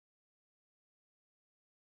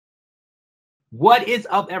What is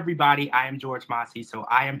up, everybody? I am George Mossey, so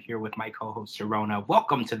I am here with my co-host Cherona.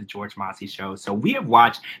 Welcome to the George Mossey Show. So we have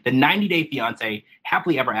watched the 90 Day Fiance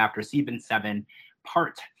Happily Ever After Season 7,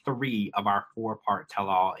 Part 3 of our 4-part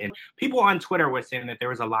tell-all. And people on Twitter were saying that there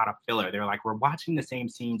was a lot of filler. They're like, we're watching the same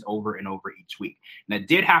scenes over and over each week. And that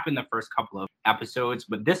did happen the first couple of episodes,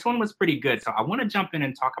 but this one was pretty good. So I want to jump in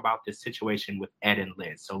and talk about this situation with Ed and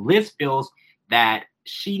Liz. So Liz feels that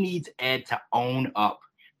she needs Ed to own up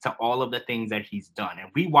to all of the things that he's done. And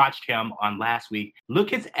we watched him on last week look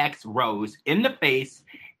his ex Rose in the face,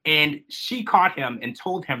 and she caught him and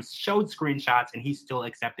told him, showed screenshots, and he still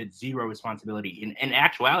accepted zero responsibility. In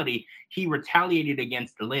actuality, he retaliated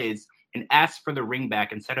against Liz and asked for the ring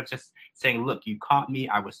back instead of just saying, look, you caught me.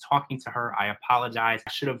 I was talking to her. I apologize. I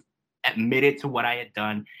should have admitted to what I had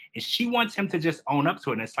done. And she wants him to just own up to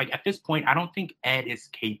it. And it's like, at this point, I don't think Ed is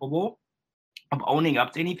capable of owning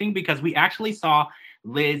up to anything, because we actually saw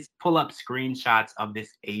Liz pull up screenshots of this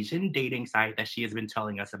Asian dating site that she has been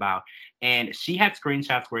telling us about. And she had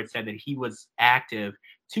screenshots where it said that he was active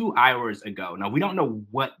 2 hours ago. Now, we don't know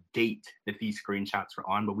what date that these screenshots were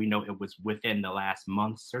on, but we know it was within the last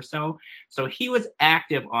months or so. So he was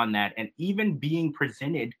active on that and even being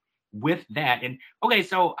presented with that. And okay,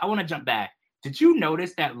 so I want to jump back. Did you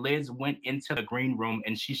notice that Liz went into the green room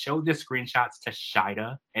and she showed the screenshots to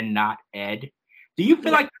Shida and not Ed? Do you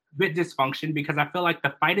feel like a bit dysfunction? Because I feel like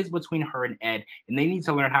the fight is between her and Ed, and they need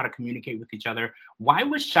to learn how to communicate with each other. Why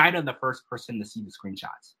was Shida the first person to see the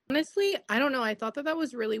screenshots? Honestly, I don't know. I thought that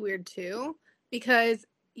was really weird too, because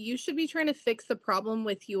you should be trying to fix the problem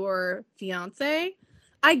with your fiance.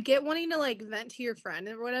 I get wanting to like vent to your friend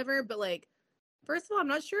or whatever, but like, first of all, I'm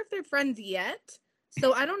not sure if they're friends yet.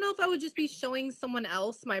 So I don't know if I would just be showing someone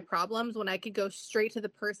else my problems when I could go straight to the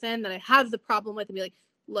person that I have the problem with and be like,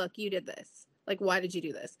 look, you did this. Like, why did you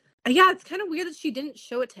do this? Yeah, it's kind of weird that she didn't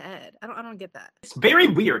show it to Ed. I don't get that. It's very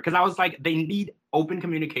weird, because I was like, they need open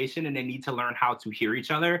communication and they need to learn how to hear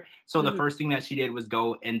each other. So the first thing that she did was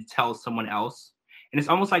go and tell someone else. And it's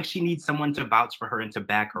almost like she needs someone to vouch for her and to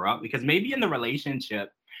back her up, because maybe in the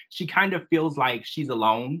relationship, she kind of feels like she's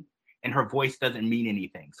alone and her voice doesn't mean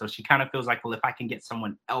anything. So she kind of feels like, well, if I can get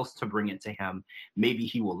someone else to bring it to him, maybe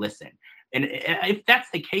he will listen. And if that's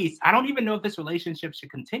the case, I don't even know if this relationship should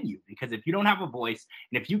continue, because if you don't have a voice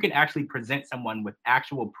and if you can actually present someone with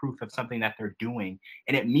actual proof of something that they're doing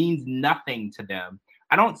and it means nothing to them,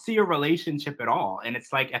 I don't see a relationship at all. And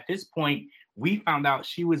it's like, at this point, we found out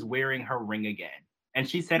she was wearing her ring again. And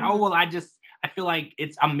she said, oh, well, I feel like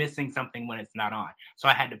I'm missing something when it's not on. So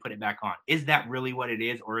I had to put it back on. Is that really what it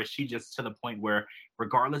is? Or is she just to the point where,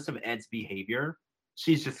 regardless of Ed's behavior,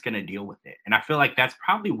 she's just going to deal with it? And I feel like that's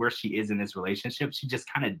probably where she is in this relationship. She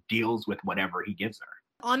just kind of deals with whatever he gives her.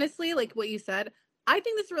 Honestly, like what you said, I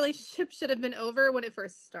think this relationship should have been over when it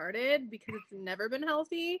first started, because it's never been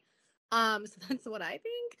healthy. So that's what I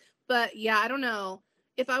think. But yeah, I don't know.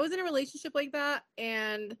 If I was in a relationship like that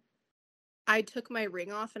and I took my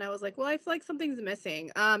ring off and I was like, well, I feel like something's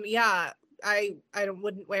missing. Yeah, I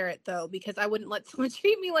wouldn't wear it though, because I wouldn't let someone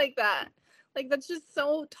treat me like that. Like, that's just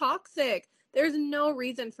so toxic. There's no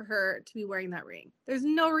reason for her to be wearing that ring. There's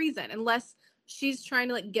no reason, unless she's trying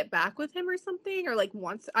to like get back with him or something, or like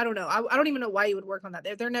wants, I don't know. I don't even know why you would work on that.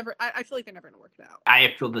 They're never, I feel like they're never going to work it out.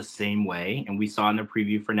 I feel the same way. And we saw in the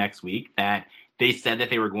preview for next week that they said that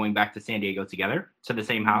they were going back to San Diego together to the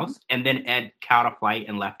same house. And then Ed caught a flight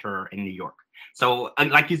and left her in New York. So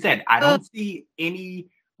like you said, I don't see any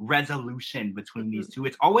resolution between these two.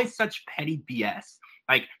 It's always such petty BS.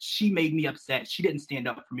 Like, she made me upset. She didn't stand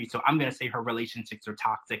up for me. So I'm going to say her relationships are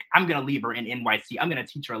toxic. I'm going to leave her in NYC. I'm going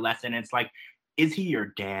to teach her a lesson. And it's like, is he your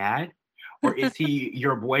dad? Or is he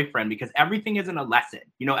your boyfriend? Because everything isn't a lesson.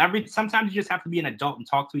 You know, sometimes you just have to be an adult and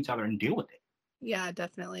talk to each other and deal with it. Yeah,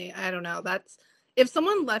 definitely. I don't know. If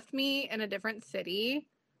someone left me in a different city,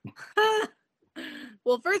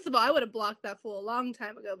 well, first of all, I would have blocked that fool a long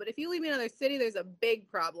time ago. But if you leave me in another city, there's a big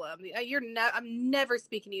problem. I'm never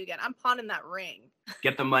speaking to you again. I'm pawning that ring.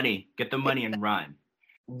 Get the money and run.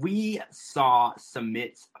 We saw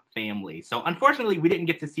Sumit's family. So unfortunately, we didn't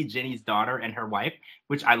get to see Jenny's daughter and her wife,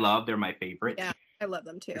 which I love. They're my favorite. Yeah, I love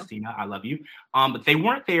them too. Christina, I love you. But they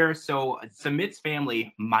weren't there. So Sumit's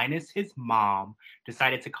family, minus his mom,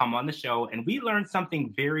 decided to come on the show. And we learned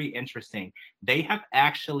something very interesting. They have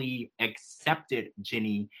actually accepted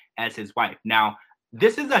Jenny as his wife. Now,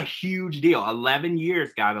 this is a huge deal. 11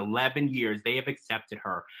 years, guys, 11 years. They have accepted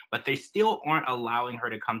her, but they still aren't allowing her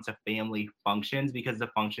to come to family functions, because the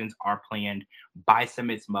functions are planned by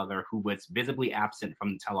Sumit's mother, who was visibly absent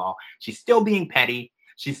from the tell-all. She's still being petty.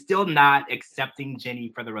 She's still not accepting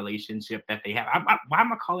Jenny for the relationship that they have. Why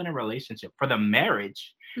am I calling it a relationship? For the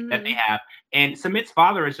marriage that they have. And Submit's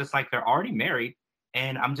father is just like, they're already married,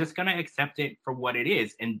 and I'm just going to accept it for what it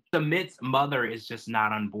is. And Submit's mother is just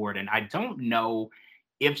not on board. And I don't know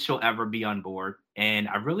if she'll ever be on board. And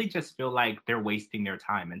I really just feel like they're wasting their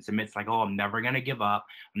time. And Submit's like, oh, I'm never going to give up.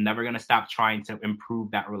 I'm never going to stop trying to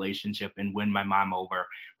improve that relationship and win my mom over.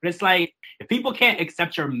 But it's like, if people can't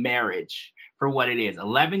accept your marriage for what it is,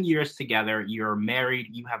 11 years together, you're married,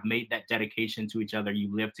 you have made that dedication to each other,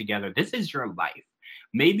 you live together, this is your life.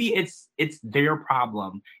 Maybe it's their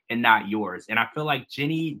problem and not yours. And I feel like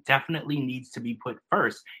Jenny definitely needs to be put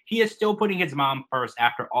first. He is still putting his mom first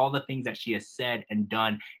after all the things that she has said and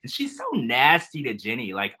done. And she's so nasty to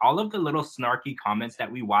Jenny. Like all of the little snarky comments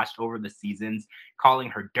that we watched over the seasons, calling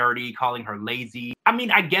her dirty, calling her lazy. I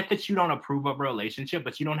mean, I get that you don't approve of a relationship,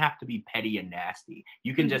 but you don't have to be petty and nasty.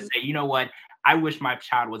 You can just say, you know what? I wish my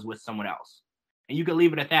child was with someone else. And you can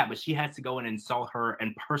leave it at that, but she has to go and insult her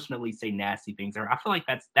and personally say nasty things to her. I feel like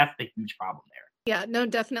that's the huge problem there. Yeah, no,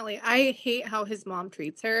 definitely. I hate how his mom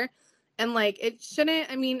treats her. And like, it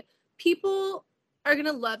shouldn't, I mean, people are going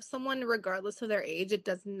to love someone regardless of their age. It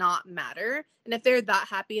does not matter. And if they're that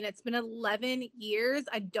happy, and it's been 11 years,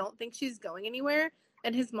 I don't think she's going anywhere.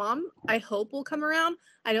 And his mom, I hope, will come around.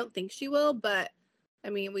 I don't think she will, but I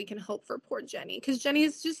mean, we can hope for poor Jenny, because Jenny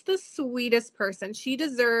is just the sweetest person. She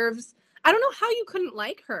deserves, I don't know how you couldn't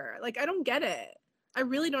like her. Like, I don't get it. I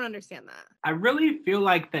really don't understand that. I really feel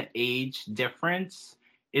like the age difference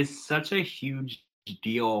is such a huge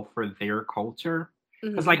deal for their culture.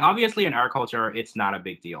 Because, like, obviously in our culture, it's not a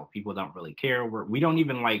big deal. People don't really care. We don't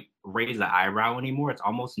even, like, raise the eyebrow anymore. It's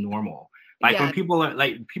almost normal. Like, when people are,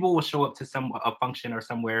 like, people will show up to a function or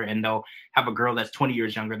somewhere, and they'll have a girl that's 20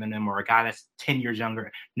 years younger than them or a guy that's 10 years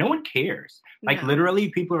younger. No one cares. Like, literally,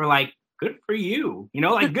 people are like, good for you. You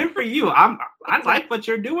know, like, good for you. I like what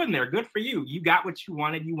you're doing there. Good for you. You got what you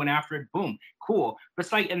wanted. You went after it. Boom. Cool. But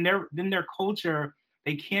it's like in their culture,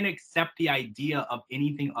 they can't accept the idea of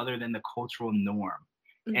anything other than the cultural norm.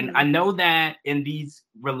 And I know that in these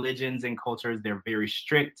religions and cultures, they're very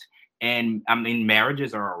strict. And I mean,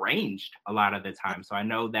 marriages are arranged a lot of the time. So I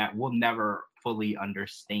know that we'll never fully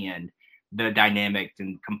understand the dynamic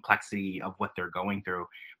and complexity of what they're going through.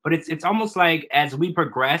 But it's almost like as we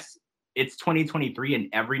progress, it's 2023 in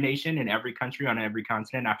every nation, in every country, on every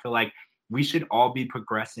continent. I feel like we should all be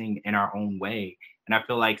progressing in our own way. And I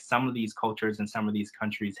feel like some of these cultures and some of these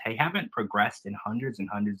countries, hey, haven't progressed in hundreds and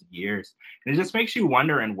hundreds of years. And it just makes you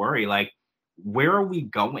wonder and worry, like, where are we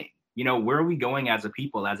going? You know, where are we going as a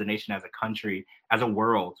people, as a nation, as a country, as a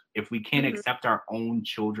world, if we can't accept our own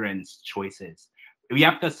children's choices? We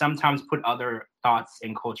have to sometimes put other thoughts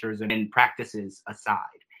and cultures and practices aside.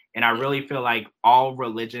 And I really feel like all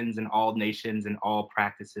religions and all nations and all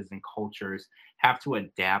practices and cultures have to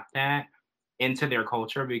adapt that into their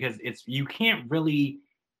culture, because you can't really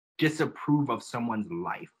disapprove of someone's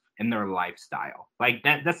life and their lifestyle. Like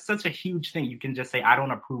that's such a huge thing. You can just say, I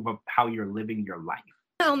don't approve of how you're living your life.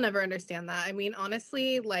 I'll never understand that. I mean,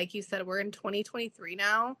 honestly, like you said, we're in 2023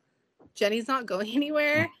 now. Jenny's not going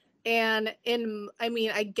anywhere. And I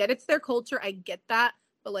mean, I get it's their culture. I get that.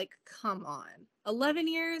 But like, come on. 11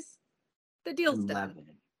 years? The deal's done.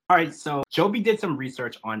 All right, so Joby did some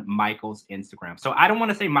research on Michael's Instagram. So I don't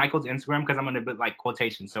want to say Michael's Instagram because I'm going to put like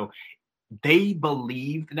quotations. So they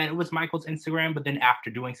believed that it was Michael's Instagram, but then after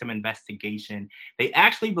doing some investigation, they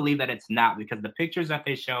actually believe that it's not, because the pictures that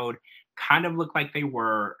they showed kind of looked like they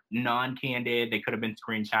were non-candid. They could have been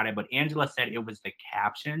screenshotted, but Angela said it was the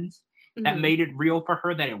captions that made it real for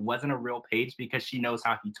her, that it wasn't a real page, because she knows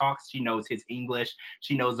how he talks. She knows his English.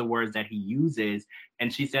 She knows the words that he uses.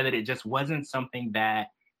 And she said that it just wasn't something that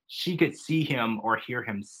she could see him or hear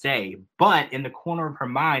him say. But in the corner of her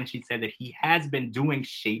mind, she said that he has been doing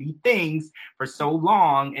shady things for so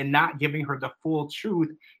long and not giving her the full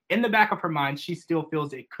truth. In the back of her mind, she still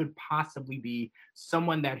feels it could possibly be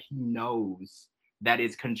someone that he knows that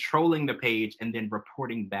is controlling the page and then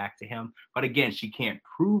reporting back to him. But again, she can't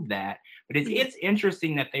prove that. But it's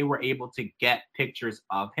interesting that they were able to get pictures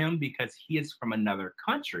of him because he is from another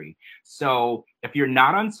country. So if you're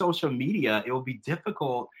not on social media, it will be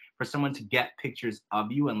difficult for someone to get pictures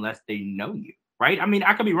of you unless they know you, right? I mean,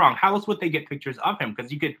 I could be wrong. How else would they get pictures of him?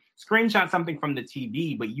 Because you could screenshot something from the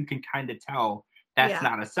TV, but you can kind of tell that's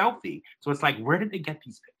not a selfie. So it's like, where did they get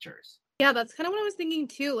these pictures? Yeah, that's kind of what I was thinking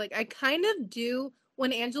too. Like, I kind of do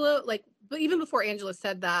when Angela, like, but even before Angela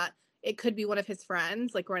said that, it could be one of his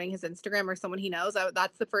friends, like running his Instagram or someone he knows.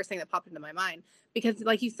 That's the first thing that popped into my mind. Because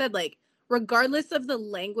like you said, like regardless of the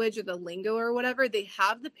language or the lingo or whatever, they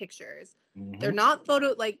have the pictures. Mm-hmm. They're not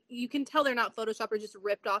like, you can tell they're not Photoshopped or just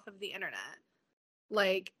ripped off of the internet.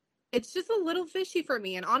 Like, it's just a little fishy for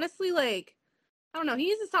me. And honestly, like, I don't know. He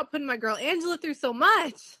needs to stop putting my girl Angela through so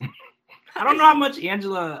much. I don't know how much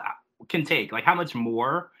Angela can take, like how much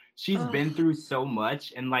more. She's been through so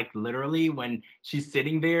much. And like literally when she's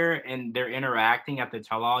sitting there and they're interacting at the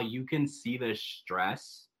tell-all, you can see the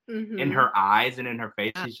stress in her eyes and in her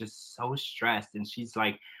face. She's just so stressed. And she's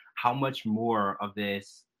like, how much more of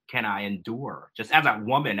this can I endure? Just as a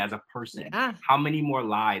woman, as a person, how many more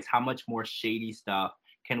lies, how much more shady stuff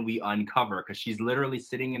can we uncover? Because she's literally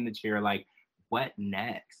sitting in the chair like, what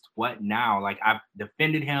next? What now? Like, I've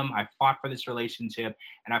defended him. I fought for this relationship.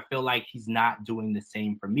 And I feel like he's not doing the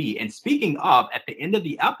same for me. And speaking of, at the end of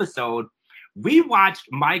the episode, we watched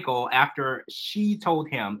Michael after she told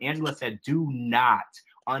him, Angela said, do not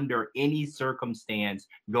under any circumstance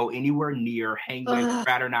go anywhere near, hang with,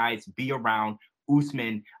 fraternize, be around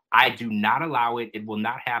Usman. I do not allow it. It will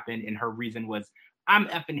not happen. And her reason was, I'm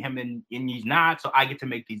effing him and he's not, so I get to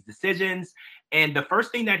make these decisions. And the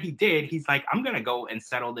first thing that he did, he's like, I'm going to go and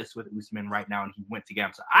settle this with Usman right now. And he went to get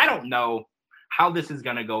him. So I don't know how this is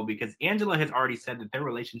going to go because Angela has already said that their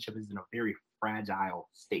relationship is in a very fragile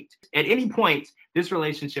state. At any point, this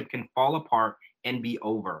relationship can fall apart and be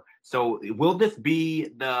over. So will this be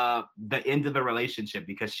the end of the relationship?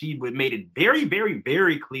 Because she made it very, very,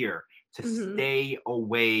 very clear to stay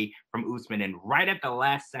away from Usman. And right at the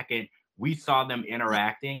last second, we saw them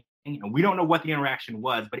interacting, and we don't know what the interaction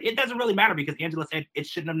was, but it doesn't really matter because Angela said it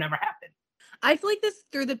shouldn't have never happened. I feel like this,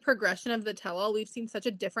 through the progression of the tell-all, we've seen such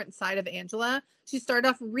a different side of Angela. She started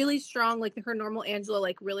off really strong, like her normal Angela,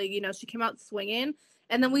 like really, you know, she came out swinging.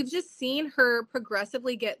 And then we've just seen her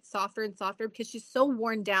progressively get softer and softer because she's so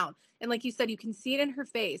worn down. And like you said, you can see it in her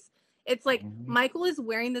face. It's like Michael is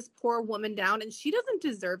wearing this poor woman down, and she doesn't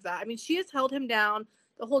deserve that. I mean, she has held him down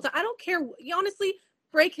the whole time. I don't care. Honestly,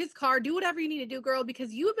 break his car, do whatever you need to do, girl,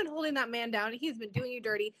 because you have been holding that man down and he's been doing you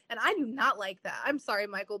dirty. And I do not like that. I'm sorry,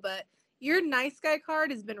 Michael, but your nice guy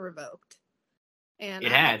card has been revoked. And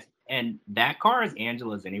it has. And that car is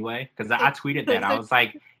Angela's anyway, because I tweeted that. I was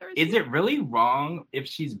like, is it really wrong if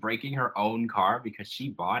she's breaking her own car because she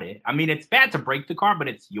bought it? I mean, it's bad to break the car, but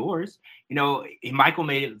it's yours. You know, Michael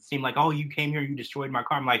made it seem like, oh, you came here, you destroyed my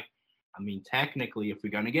car. I'm like, I mean, technically, if we're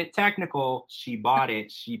going to get technical, she bought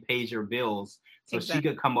it. She pays your bills. So she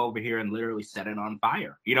could come over here and literally set it on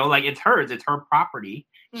fire. You know, like it's hers. It's her property.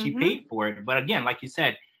 She paid for it. But again, like you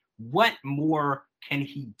said, what more can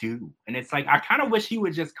he do? And it's like, I kind of wish he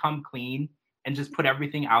would just come clean and just put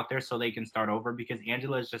everything out there so they can start over, because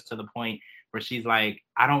Angela is just to the point where she's like,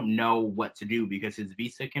 I don't know what to do because his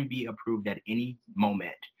visa can be approved at any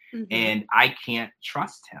moment and I can't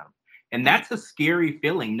trust him. And that's a scary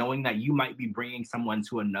feeling, knowing that you might be bringing someone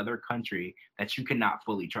to another country that you cannot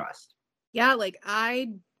fully trust. Yeah, like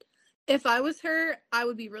if I was her, I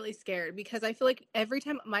would be really scared because I feel like every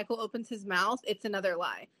time Michael opens his mouth, it's another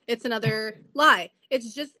lie. It's another lie.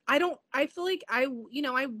 It's just, I feel like I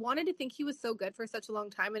wanted to think he was so good for such a long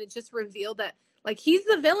time, and it just revealed that like he's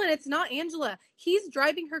the villain. It's not Angela. He's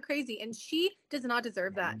driving her crazy, and she does not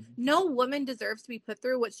deserve that. No woman deserves to be put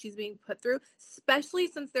through what she's being put through, especially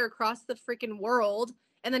since they're across the freaking world.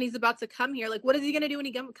 And then he's about to come here. Like, what is he going to do when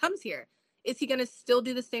he comes here? Is he going to still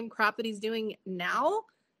do the same crap that he's doing now?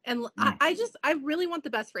 And I really want the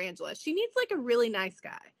best for Angela. She needs like a really nice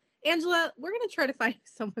guy. Angela, we're going to try to find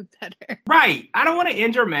someone better. Right. I don't want to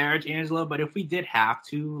end your marriage, Angela, but if we did have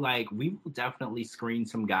to, like, we will definitely screen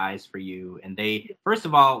some guys for you. And first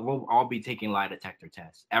of all, we'll all be taking lie detector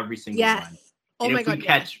tests, every single one. Oh and my God. If we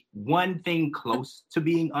catch one thing close to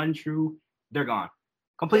being untrue, they're gone.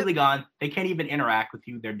 Completely gone. They can't even interact with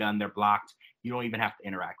you. They're done. They're blocked. You don't even have to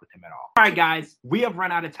interact with him at all. All right, guys, we have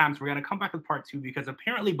run out of time, so we're going to come back with part 2 because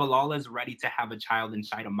apparently Bilal is ready to have a child and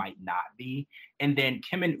Shida might not be. And then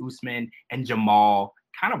Kim and Usman and Jamal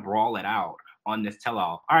kind of brawl it out on this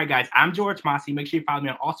tell-all. All right, guys, I'm George Mossey. Make sure you follow me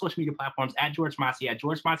on all social media platforms at George Mossey, at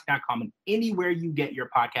georgemossey.com, and anywhere you get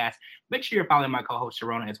your podcast. Make sure you're following my co-host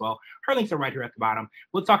Cherona as well. Her links are right here at the bottom.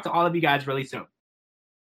 We'll talk to all of you guys really soon.